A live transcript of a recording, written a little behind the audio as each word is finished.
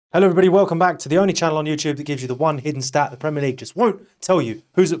Hello everybody, welcome back to the only channel on YouTube that gives you the one hidden stat the Premier League just won't tell you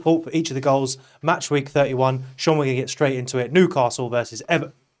who's at fault for each of the goals. Match week 31, Sean, we're going to get straight into it. Newcastle versus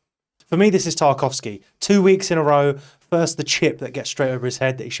Everton. For me, this is Tarkowski. 2 weeks in a row, first the chip that gets straight over his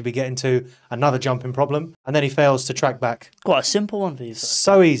head that he should be getting to, another jumping problem, and then he fails to track back. Quite a simple one for you.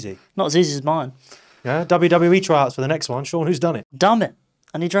 So easy. Not as easy as mine. Yeah, WWE tryouts for the next one. Sean, who's done it? Dumb it.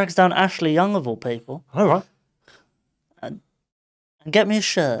 And he drags down Ashley Young of all people. All right. And get me a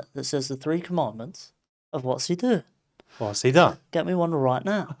shirt that says the 3 commandments of what's he do. What's he done? Get me one right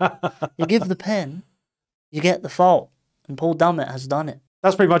now. You give the pen, you get the fault. And Paul Dummett has done it.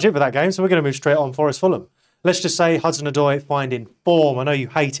 That's pretty much it for that game, so we're going to move straight on Forest Fulham. Let's just say Hudson-Odoi finding form. I know you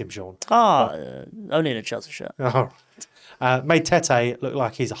hate him, Sean. Only in a Chelsea shirt. All right. Made Tete look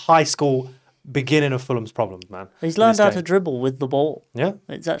like he's a high school beginning of Fulham's problems, man. He's learned how to dribble with the ball. Yeah.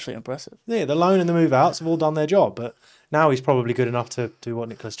 It's actually impressive. Yeah, the loan and the move outs have all done their job, but now he's probably good enough to do what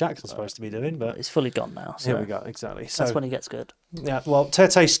Nicholas Jackson's supposed to be doing. But he's fully gone now. So here we go, exactly. That's when he gets good. Yeah, well,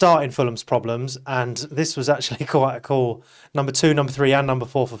 Tete starting Fulham's problems, and this was actually quite a cool. Number 2, number 3, and number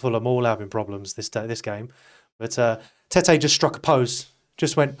 4 for Fulham all having problems this game. But Tete just struck a pose,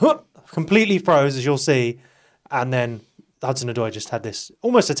 just went, huh, completely froze, as you'll see, and then Hudson-Odoi just had this,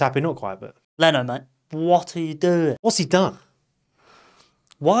 almost a tap in, not quite, but... Leno, mate, what are you doing? What's he done?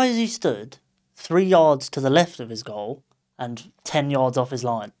 Why has he stood 3 yards to the left of his goal and 10 yards off his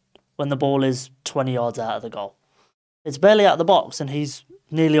line when the ball is 20 yards out of the goal? It's barely out of the box and he's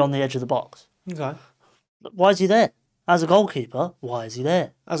nearly on the edge of the box. Okay. Why is he there? As a goalkeeper, why is he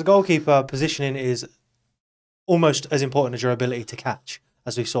there? As a goalkeeper, positioning is almost as important as your ability to catch,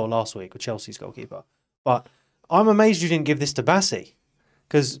 as we saw last week with Chelsea's goalkeeper. But I'm amazed you didn't give this to Bassi,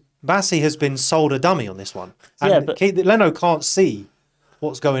 because Bassi has been sold a dummy on this one. And yeah, but Leno can't see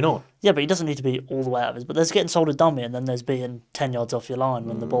what's going on. Yeah, but he doesn't need to be all the way out of his... But there's getting sold a dummy and then there's being 10 yards off your line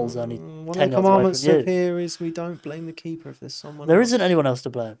when the ball's only 10 yards away from you. One of the commandments up here is we don't blame the keeper if there's someone There else. isn't anyone else to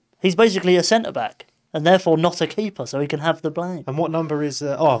blame. He's basically a centre-back and therefore not a keeper, so he can have the blame. And what number is...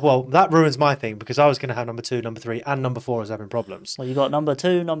 oh, well, that ruins my thing, because I was going to have number 2, number 3, and number 4 as having problems. Well, you got number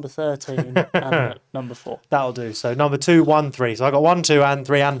 2, number 13, and number 4. That'll do. So number 2, 1, 3. So I got 1, 2, and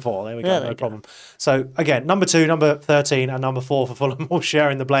 3, and 4. There we go. No problem. So again, number 2, number 13, and number 4 for Fulham all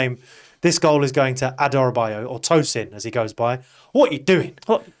sharing the blame. This goal is going to Adarabioyo, or Tosin, as he goes by. What are you doing?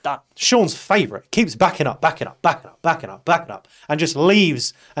 What you done? Sean's favourite. Keeps backing up, and just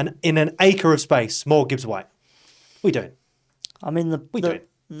leaves in an acre of space more Gibbs White. What are you doing? I mean,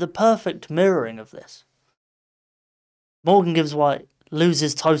 the perfect mirroring of this. Morgan Gibbs White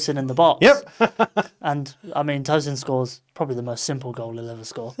loses Tosin in the box. Yep. And, I mean, Tosin scores probably the most simple goal he'll ever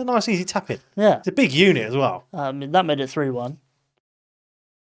score. It's a nice, easy tap-in. Yeah. It's a big unit as well. I mean, that made it 3-1.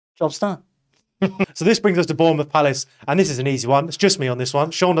 Job's done. So this brings us to Bournemouth Palace, and this is an easy one. It's just me on this one.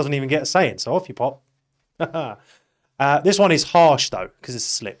 Sean doesn't even get a say in, so off you pop. This one is harsh, though, because it's a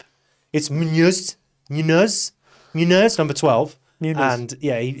slip. It's Munoz, number 12. Munoz. And,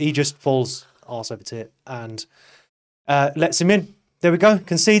 yeah, he just falls arse over tit and lets him in. There we go.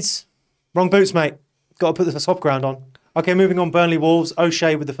 Concedes. Wrong boots, mate. Got to put the soft ground on. Okay, moving on. Burnley Wolves.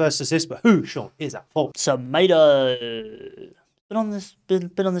 O'Shea with the first assist, but who, Sean, is at fault? Semedo. Been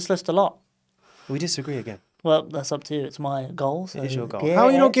on this list a lot. We disagree again. Well, that's up to you. It's my goal. So it is your goal. yeah. How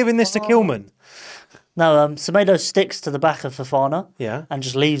are you not giving this to Kilman? No, Semedo sticks to the back of Fofana. Yeah. And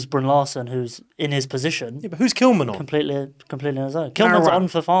just leaves Bryn Larson, who's in his position. Yeah, but who's Kilman on? Completely on his own. Kilman's on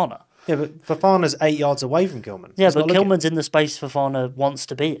Fofana. Yeah, but Fofana's 8 yards away from Kilman. Yeah, but Kilman's in the space Fofana wants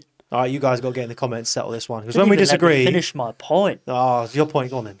to be in. All right, you guys got to get in the comments, settle this one. Because when we disagree... Let me finish my point. Oh, your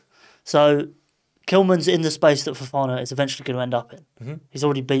point, go on then. So... Kilman's in the space that Fofana is eventually going to end up in. Mm-hmm. He's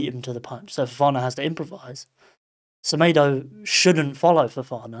already beat him to the punch, so Fofana has to improvise. Semedo shouldn't follow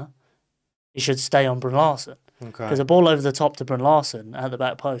Fofana. He should stay on Bryn Larson. Okay. Because a ball over the top to Bryn Larson at the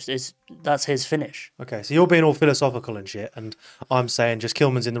back post, that's his finish. Okay, so you're being all philosophical and shit, and I'm saying just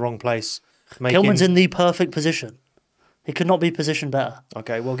Kilman's in the wrong place. Kilman's in the perfect position. He could not be positioned better.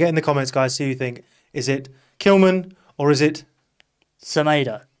 Okay, well, get in the comments, guys, see who you think. Is it Kilman or is it...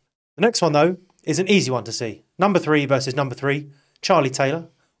 Semedo? The next one, though, is an easy one to see. Number 3 versus number 3. Charlie Taylor.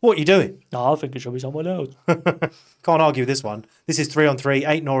 What are you doing? No, I think it should be someone else. Can't argue with this one. This is 3-on-3.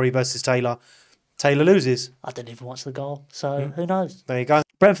 8 Nori versus Taylor. Taylor loses. I didn't even watch the goal, so who knows? There you go.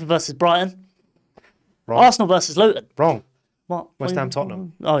 Brentford versus Brighton. Wrong. Arsenal versus Luton. Wrong. What? West Ham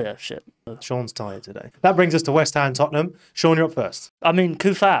Tottenham. Oh, yeah, shit. Sean's tired today. That brings us to West Ham Tottenham. Sean, you're up first. I mean,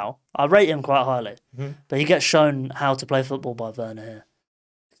 Kufau, I rate him quite highly, but he gets shown how to play football by Werner here.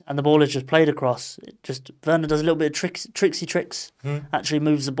 And the ball is just played across. Werner does a little bit of tricksy tricks. Actually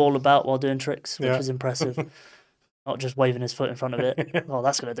moves the ball about while doing tricks, which is impressive. not just waving his foot in front of it. Oh,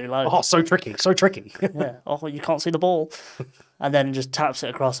 that's going to do loads. Oh, so tricky, so tricky. Yeah. Oh, you can't see the ball. And then just taps it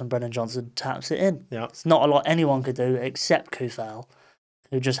across and Brennan Johnson taps it in. Yeah. It's not a lot anyone could do except Kufal,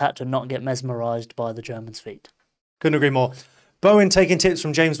 who just had to not get mesmerised by the German's feet. Couldn't agree more. Bowen taking tips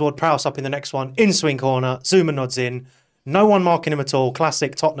from James Ward-Prowse up in the next one. In swing corner. Zuma nods in. No one marking him at all.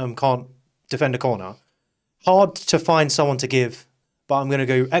 Classic Tottenham can't defend a corner. Hard to find someone to give, but I'm going to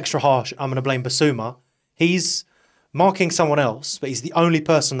go extra harsh. I'm going to blame Basuma. He's marking someone else, but he's the only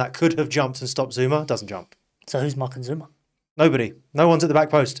person that could have jumped and stopped Zuma. Doesn't jump. So who's marking Zuma? Nobody. No one's at the back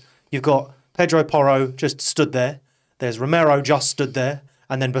post. You've got Pedro Porro just stood there. There's Romero just stood there.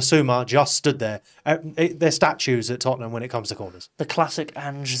 And then Basuma just stood there. They're statues at Tottenham when it comes to corners. The classic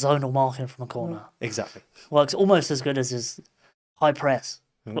Ange zonal marking from a corner. Exactly. Works almost as good as his high press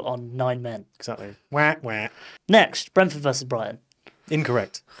but on 9 men. Exactly. Wah, wah. Next, Brentford versus Brighton.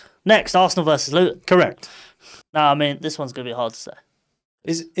 Incorrect. Next, Arsenal versus Luton. Correct. Now, I mean, this one's going to be hard to say.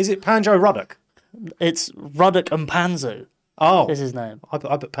 Is it Panjo Ruddock? It's Ruddock and Panzu Oh. is his name. I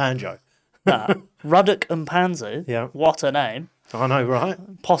put Panjo. Nah, Ruddock and Panzu. Yeah. What a name. I know, right?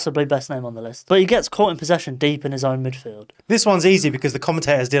 Possibly best name on the list. But he gets caught in possession deep in his own midfield. This one's easy because the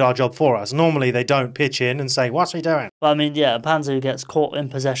commentators did our job for us. Normally they don't pitch in and say, what's he doing? But I mean, yeah, Panzu gets caught in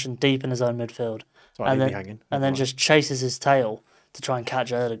possession deep in his own midfield. Sorry, and leave then, me hanging. and then just chases his tail to try and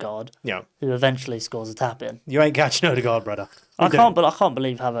catch Erdegaard, Yeah. who eventually scores a tap in. You ain't catching Odegaard, brother. I can't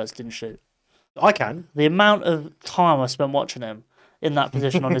believe Havertz didn't shoot. I can. The amount of time I spent watching him in that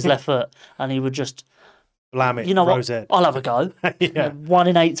position on his left foot, and he would just, Blam it, you know Rose what, Ed. I'll have a go. Yeah. 1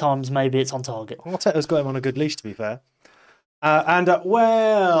 in 8 times, maybe it's on target. Arteta's got him on a good leash, to be fair.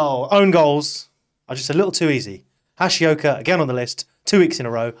 Well, own goals are just a little too easy. Hashioka, again on the list, 2 weeks in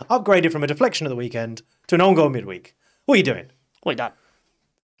a row, upgraded from a deflection at the weekend to an own goal midweek. What are you doing? Wait, Dan.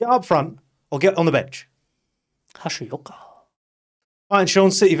 Get up front or get on the bench? Hashioka. All right,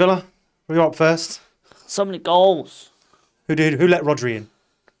 Sean, City Villa. We're up first. So many goals. Who did? Who let Rodri in?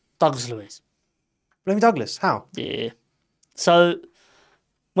 Douglas Luiz. Blamey Douglas. How? Yeah. So,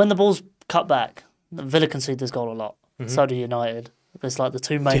 when the ball's cut back, Villa concede this goal a lot. So do United. It's like the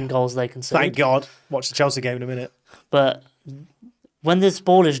two main goals they concede. Thank God. Watch the Chelsea game in a minute. But when this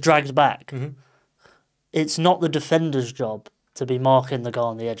ball is dragged back, it's not the defender's job to be marking the guy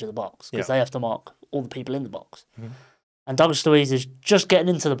on the edge of the box because they have to mark all the people in the box. And Douglas Luiz is just getting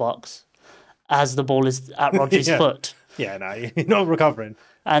into the box as the ball is at Rodri's foot. Yeah, no, you're not recovering.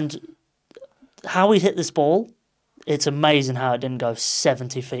 And how he hit this ball, it's amazing how it didn't go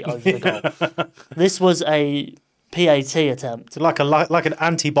 70 feet over the goal. This was a PAT attempt. Like an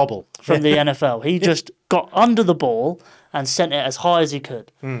anti-bobble. From the NFL. He just got under the ball and sent it as high as he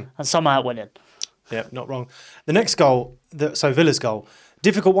could. And somehow it went in. Yeah, not wrong. The next goal, so Villa's goal,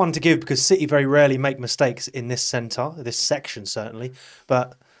 difficult one to give because City very rarely make mistakes in this centre, this section certainly.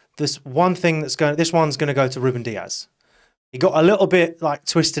 But this one's going to go to Ruben Diaz. He got a little bit like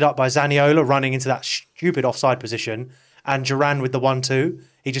twisted up by Zaniolo running into that stupid offside position, and Duran with the 1-2.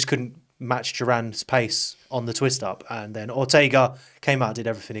 He just couldn't match Duran's pace on the twist up, and then Ortega came out, did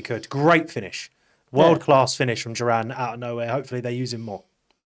everything he could. Great finish, world class finish from Duran out of nowhere. Hopefully they use him more.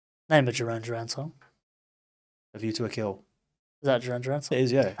 Name a Duran song. A View to a Kill. Is that Duran song? It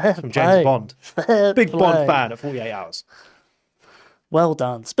is, yeah. Fair From James play. Bond. Fair Big play. Bond fan at 48 hours. Well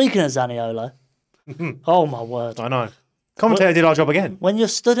done. Speaking of Zaniolo, oh my word. I know. Commentator did our job again. When you're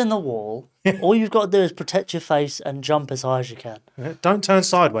stood in the wall, all you've got to do is protect your face and jump as high as you can. Don't turn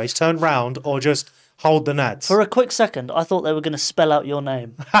sideways, turn round, or just hold the nads. For a quick second, I thought they were going to spell out your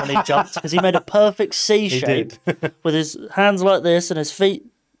name when he jumped because he made a perfect C shape with his hands like this and his feet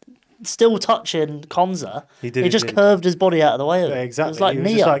still touching Konza. He just curved his body out of the way of it. Yeah, exactly. It was like he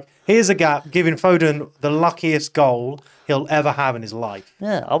was Neo. just like, here's a gap, giving Foden the luckiest goal he'll ever have in his life.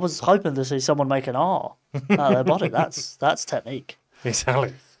 Yeah, I was hoping to see someone make an R out of their body. That's technique.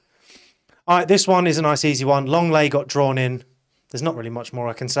 Exactly. All right, this one is a nice easy one. Longley got drawn in. There's not really much more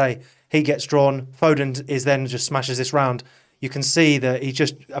I can say. He gets drawn. Foden is then just smashes this round. You can see that he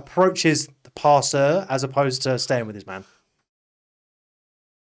just approaches the passer as opposed to staying with his man.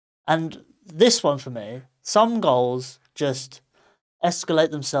 And this one for me, some goals just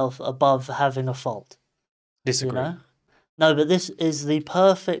escalate themselves above having a fault. Disagree. You know? No, but this is the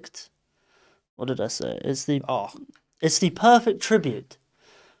perfect. What did I say? It's the perfect tribute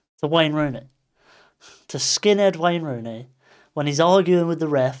to Wayne Rooney, to skinhead Wayne Rooney, when he's arguing with the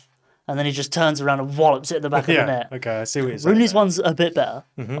ref, and then he just turns around and wallops it in the back of the net. Okay, I see what you're saying. Rooney's one's a bit better,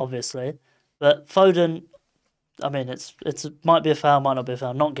 obviously, but Foden. I mean, it's might be a foul, might not be a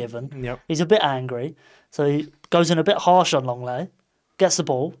foul, not given. Yep. He's a bit angry, so he goes in a bit harsh on Longley, gets the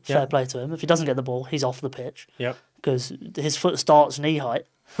ball, fair play to him. If he doesn't get the ball, he's off the pitch. Yep. because his foot starts knee height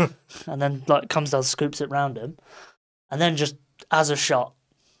and then like comes down, scoops it round him, and then just as a shot,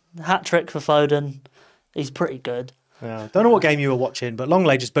 hat trick for Foden. He's pretty good. Yeah. Don't know what game you were watching, but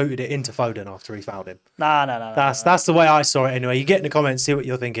Longley just booted it into Foden after he fouled him. No. That's the way I saw it anyway. You get in the comments, see what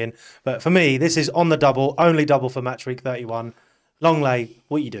you're thinking. But for me, this is on the double, only double for match week 31. Longley,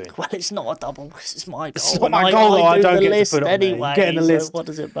 what are you doing? Well, it's not a double because it's my goal. It's not my goal, though. I don't get to put it on there. You get in the list. So what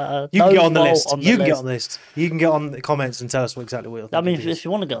does it matter? You can get on the list. You can get on the list. You can get on the comments and tell us exactly what you're thinking. I mean, if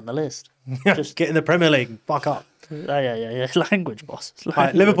you want to get on the list, just get in the Premier League. Fuck up. Yeah. Language, boss. Language.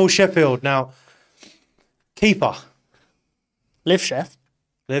 Right, Liverpool, Sheffield. Now, keeper. Live Chef.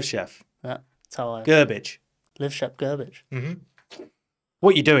 Live Chef. Yeah, that's how I... Gerbage. Live Chef Gerbage. Mm-hmm.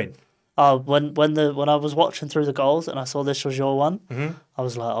 What are you doing? Oh, when I was watching through the goals and I saw this was your one, I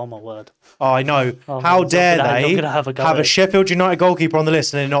was like, oh my word. Oh, I know. How dare they have a Sheffield United goalkeeper on the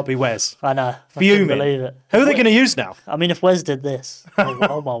list and it not be Wes? I know. Fuming. I couldn't believe it. Who are they going to use now? I mean, if Wes did this,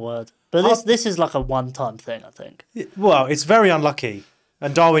 oh my word. But this is like a one-time thing, I think. Well, it's very unlucky.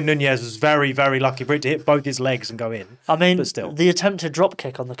 And Darwin Nunez was very, very lucky for it to hit both his legs and go in. I mean, but still. The attempted drop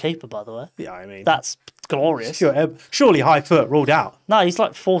kick on the keeper, by the way. Yeah, I mean... That's glorious. Surely high foot ruled out. No, he's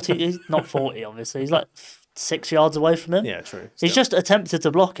like 40... He's not 40, obviously. He's like 6 yards away from him. Yeah, true. He's just attempted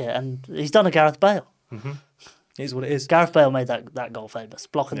to block it, and he's done a Gareth Bale. Mm-hmm. Here's what it is. Gareth Bale made that goal famous,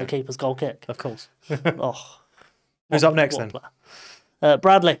 blocking the keeper's goal kick. Of course. Who's up next, then?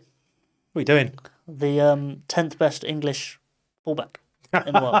 Bradley. What are you doing? The 10th best English fullback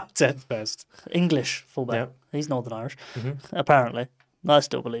in the world. 10th best. English fullback. Yep. He's Northern Irish, apparently. I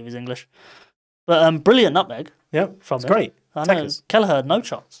still believe he's English. But brilliant nutmeg. Yep, from it's him. great. I know. Kelleher, no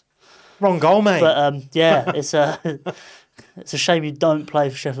chance. Wrong goal, mate. But it's a shame you don't play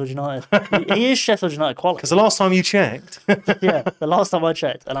for Sheffield United. He is Sheffield United quality. Because the last time you checked... Yeah, the last time I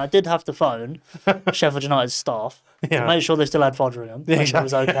checked, and I did have to phone Sheffield United's staff to make sure they still had Fodringham, make sure it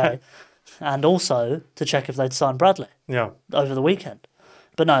was okay, and also to check if they'd signed Bradley over the weekend.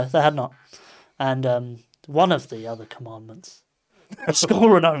 But no, they had not. And one of the other commandments,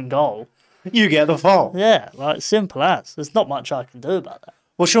 score an own goal. You get the fault. Yeah, like simple as. There's not much I can do about that.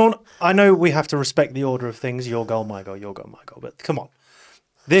 Well, Sean, I know we have to respect the order of things. Your goal, my goal, your goal, my goal. But come on.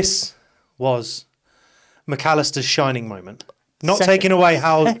 This was McAllister's shining moment. Not taking away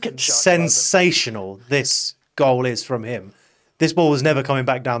how sensational this goal is from him. This ball was never coming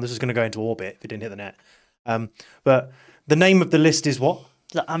back down. This was going to go into orbit if it didn't hit the net. But the name of the list is what?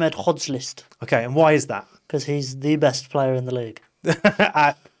 The Ahmed Hodge list. Okay, and why is that? Because he's the best player in the league.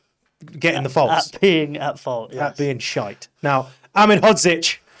 At getting the faults. At being at fault, yes. At being shite. Now, Ahmed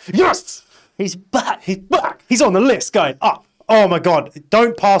Hodzic, yes! He's back. He's back. He's on the list going up. Oh, my God.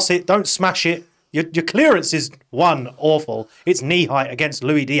 Don't pass it. Don't smash it. Your clearance is awful. It's knee height against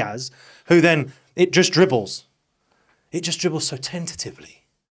Luis Diaz, who then, it just dribbles. It just dribbles so tentatively,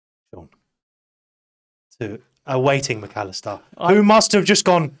 Sean, to awaiting McAllister, who must have just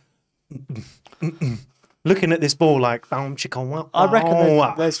gone... looking at this ball like, I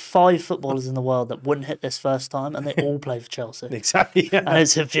reckon there's 5 footballers in the world that wouldn't hit this first time, and they all play for Chelsea. Exactly. Yeah. And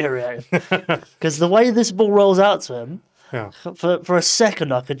it's infuriating because the way this ball rolls out to him, for a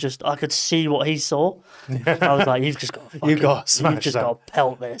second, I could see what he saw. I was like, you've just got to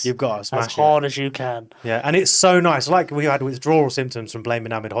pelt this. You've got to smash as hard as you can. Yeah, and it's so nice. Like we had withdrawal symptoms from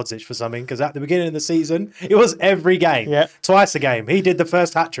blaming Ahmed Hodzic for something because at the beginning of the season, it was every game, twice a game. He did the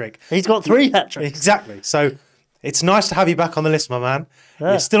first hat trick. He's got 3 hat tricks. Exactly. So it's nice to have you back on the list, my man.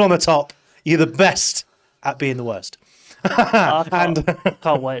 Yeah. You're still on the top. You're the best at being the worst. I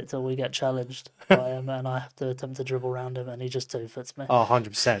can't wait till we get challenged by him and I have to attempt to dribble around him and he just 2-foots me. Oh,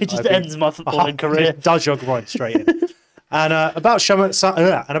 100%. He just ends my footballing career. It does your groin straight in. And about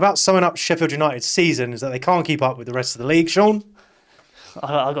summing up Sheffield United's season is that they can't keep up with the rest of the league, Sean.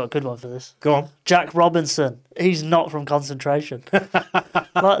 I got a good one for this. Go on. Jack Robinson. He's not from concentration.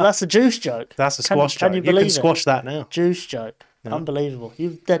 That's a juice joke. That's a squash joke. You can squash that now. Juice joke. No. Unbelievable.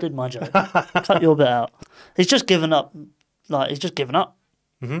 You've deaded my joke. Cut your bit out. He's just given up. He's just given up.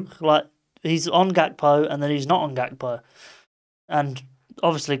 Mm-hmm. Like, he's on Gakpo and then he's not on Gakpo. And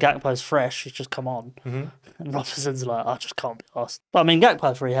obviously Gakpo's fresh. He's just come on. Mm-hmm. And Robinson's like, I just can't be asked. But I mean,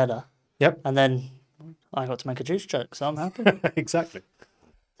 Gakpo free header. Yep. And then I got to make a juice joke, so I'm happy. Exactly.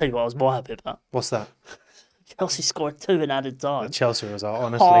 Tell you what I was more happy about. What's that? Chelsea scored 2 in added time. The Chelsea result,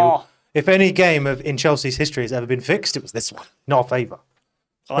 honestly. If any game in Chelsea's history has ever been fixed, it was this one. Not a favour.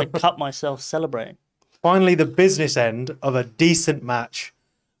 I cut myself celebrating. Finally, the business end of a decent match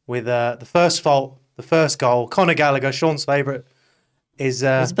with the first fault, the first goal. Conor Gallagher, Sean's favourite is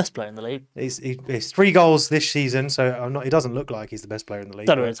He's the best player in the league. he's 3 goals this season, so he doesn't look like he's the best player in the league.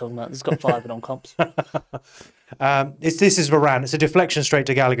 Don't know what you're talking about. He's got 5 in on comps. This is Varane. It's a deflection straight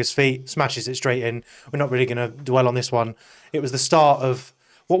to Gallagher's feet, smashes it straight in. We're not really going to dwell on this one. It was the start of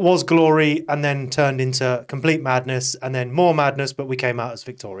what was glory and then turned into complete madness and then more madness, but we came out as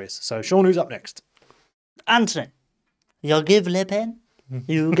victorious. So, Sean, who's up next? Anthony, you give Le Pen,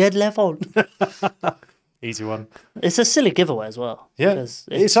 you get Le Fol. Easy one. It's a silly giveaway as well. Yeah,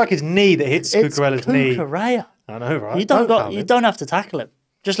 it's like his knee that hits Cucurella's knee. Cucurella. I know, right? You don't have to tackle him.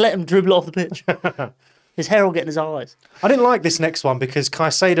 Just let him dribble off the pitch. His hair will get in his eyes. I didn't like this next one because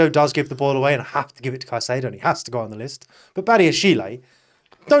Caicedo does give the ball away, and I have to give it to Caicedo, and he has to go on the list. But Badiashile,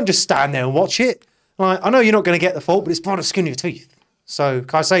 don't just stand there and watch it. Like, I know you're not going to get the fault, but it's part of skin your teeth. So,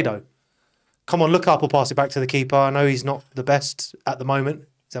 Caicedo, come on, look up or pass it back to the keeper. I know he's not the best at the moment.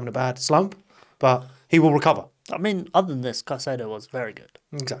 He's having a bad slump, but he will recover. I mean, other than this, Caicedo was very good.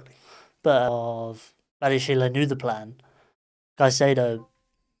 Exactly. But Badiashile knew the plan. Caicedo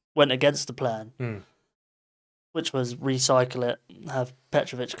went against the plan, which was recycle it, have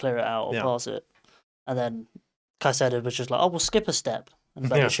Petrovic clear it out or pass it. And then Caicedo was just like, oh, we'll skip a step. And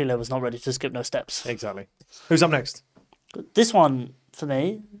Badiashile was not ready to skip no steps. Exactly. Who's up next? This one, for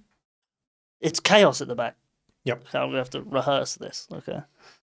me, it's chaos at the back. Yep. So we have to rehearse this. Okay.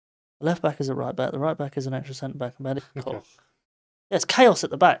 The left back is a right back. The right back is an extra centre back. Okay. Yeah, it's chaos at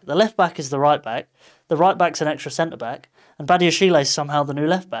the back. The left back is the right back. The right back's an extra centre back. And Badiashile is somehow the new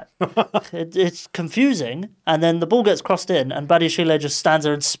left back. It's confusing. And then the ball gets crossed in and Badiashile just stands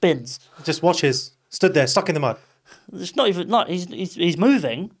there and spins. Just watches. Stood there, stuck in the mud. It's not even he's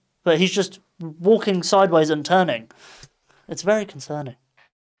moving, but he's just walking sideways and turning. It's very concerning.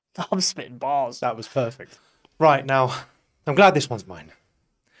 I'm spitting bars. That was perfect. Right, now, I'm glad this one's mine.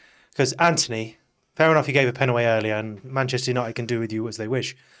 Because Anthony, fair enough, he gave a pen away earlier, and Manchester United can do with you as they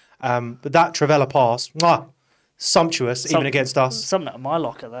wish. But that Travella pass, sumptuous, even against us. Something out of my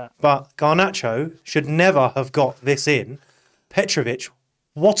locker there. But Garnacho should never have got this in. Petrovic,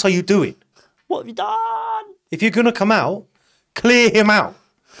 what are you doing? What have you done? If you're going to come out, clear him out.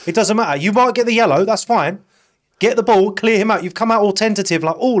 It doesn't matter. You might get the yellow, that's fine. Get the ball, clear him out. You've come out all tentative,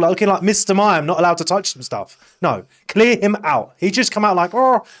 like, looking like Mr. Mime, I'm not allowed to touch some stuff. No, clear him out. He just come out like,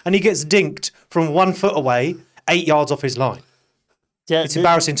 and he gets dinked from 1 foot away, 8 yards off his line. Yeah, it's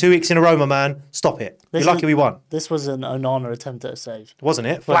embarrassing. 2 weeks in a row, my man. Stop it. You're lucky we won. This was an Onana attempt at a save. Wasn't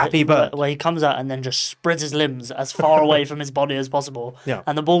it? Flappy bird. Where he comes out and then just spreads his limbs as far away from his body as possible. Yeah.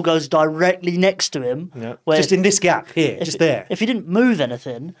 And the ball goes directly next to him. Yeah. Just in this gap here, just there. If he didn't move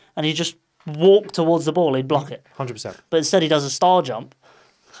anything and he just walked towards the ball, he'd block it. 100%. But instead he does a star jump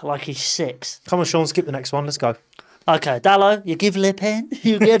like he's 6. Come on, Sean, skip the next one. Let's go. Okay, Dallo, you give Le Pen,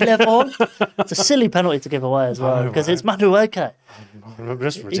 you give Le Fol. It's a silly penalty to give away as well because it's Madueke.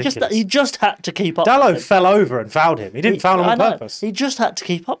 Just ridiculous. He just had to keep up. Dallo fell over and fouled him. He didn't foul him on purpose. He just had to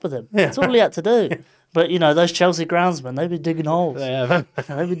keep up with him. Yeah. That's all he had to do. But you know those Chelsea groundsmen, they'd be digging holes. Yeah,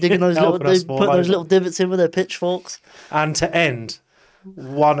 they'd be digging those little. They put those little divots in with their pitchforks. And to end.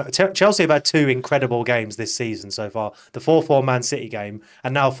 Chelsea have had 2 incredible games this season so far. The 4-4 Man City game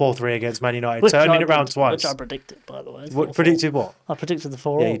and now 4-3 against Man United, turning it round twice. Which I predicted, by the way. Predicted what? I predicted the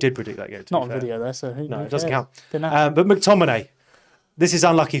 4-4. Yeah, you did predict that game. Not on video though, so who it doesn't count. But McTominay, this is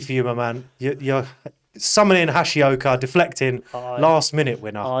unlucky for you, my man. You're summoning Hashioka, deflecting, last minute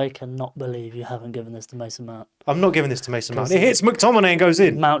winner. I cannot believe you haven't given this to Mason Mount. I'm not giving this to Mason Mount. It hits McTominay and goes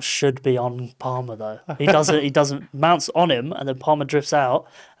in. Mount should be on Palmer though. He doesn't. Mount's on him and then Palmer drifts out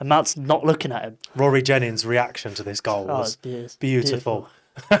and Mount's not looking at him. Rory Jennings' reaction to this goal was beautiful.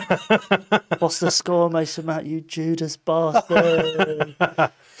 What's the score, Mason Mount? You Judas bastard.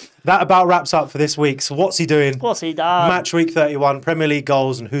 That about wraps up for this week. So what's he doing? What's he done? Match week 31, Premier League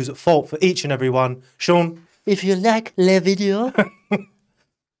goals and who's at fault for each and every one. Sean? If you like le video,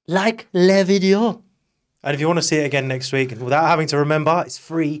 like le video. And if you want to see it again next week, and without having to remember, it's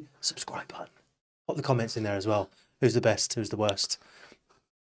free. Subscribe button. Put the comments in there as well. Who's the best? Who's the worst?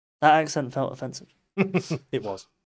 That accent felt offensive. It was.